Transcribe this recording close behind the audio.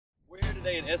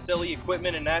today at SLE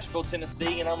Equipment in Nashville,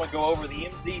 Tennessee, and I'm going to go over the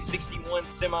MZ61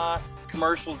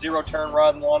 semi-commercial zero-turn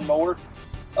ride and lawn mower.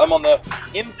 I'm on the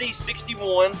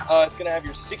MZ61. It's going to have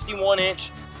your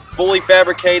 61-inch fully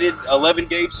fabricated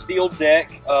 11-gauge steel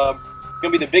deck. It's going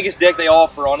to be the biggest deck they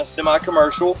offer on a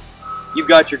semi-commercial. You've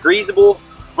got your Greaseable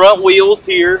front wheels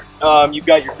here. You've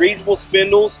got your Greaseable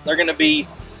spindles. They're going to be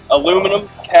aluminum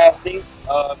casting.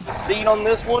 The seat on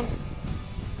this one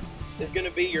is going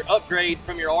to be your upgrade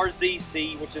from your RZ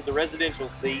seat, which is the residential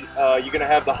seat. You're going to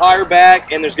have the higher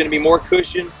back, and there's going to be more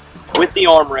cushion with the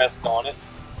armrest on it.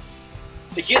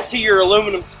 To get to your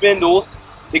aluminum spindles,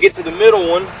 to get to the middle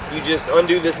one, you just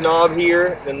undo this knob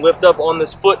here and lift up on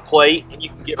this foot plate, and you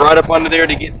can get right up under there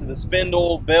to get to the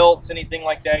spindle, belts, anything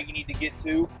like that you need to get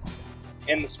to.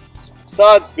 And the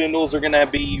side spindles are going to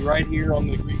be right here on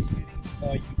the grease fitting.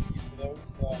 You can get to those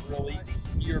real easy.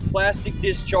 Your plastic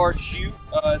discharge chute,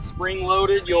 it's spring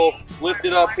loaded. You'll lift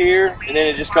it up here, and then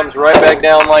it just comes right back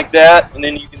down like that. And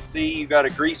then you can see you've got a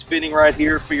grease fitting right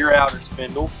here for your outer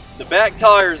spindle. The back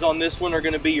tires on this one are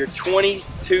going to be your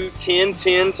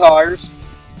 22-10-10 tires.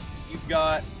 You've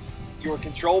got your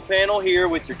control panel here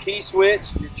with your key switch,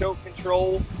 your choke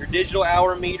control, your digital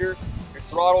hour meter, your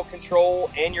throttle control,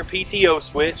 and your PTO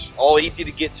switch. All easy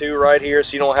to get to right here,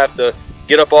 so you don't have to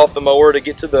get up off the mower to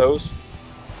get to those.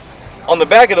 On the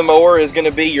back of the mower is going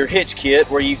to be your hitch kit,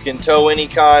 where you can tow any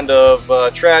kind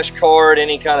of trash cart,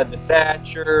 any kind of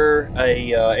dethatcher,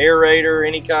 a aerator,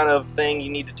 any kind of thing you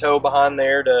need to tow behind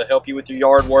there to help you with your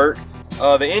yard work.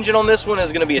 The engine on this one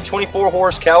is going to be a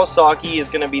 24-horse Kawasaki. Is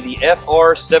going to be the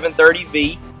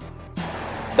FR730V.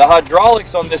 The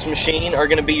hydraulics on this machine are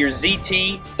going to be your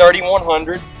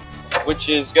ZT3100, which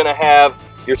is going to have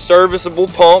your serviceable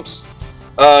pumps.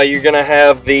 You're going to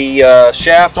have the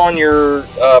shaft on your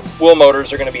wheel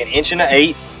motors are going to be 1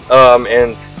 1/8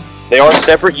 and they are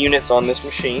separate units on this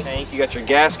machine. You got your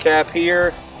gas cap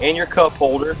here and your cup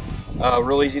holder,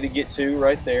 real easy to get to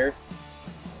right there.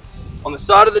 On the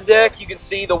side of the deck you can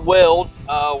see the weld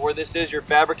where this is your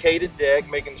fabricated deck,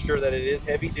 making sure that it is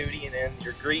heavy duty, and then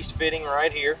your grease fitting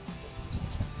right here.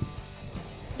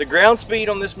 The ground speed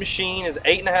on this machine is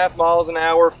 8.5 miles an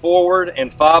hour forward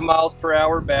and 5 miles per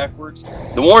hour backwards.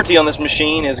 The warranty on this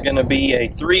machine is going to be a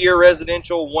 3-year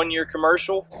residential, 1-year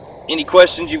commercial. Any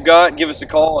questions you've got, give us a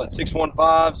call at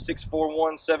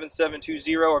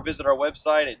 615-641-7720 or visit our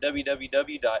website at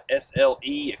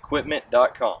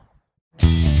www.sleequipment.com.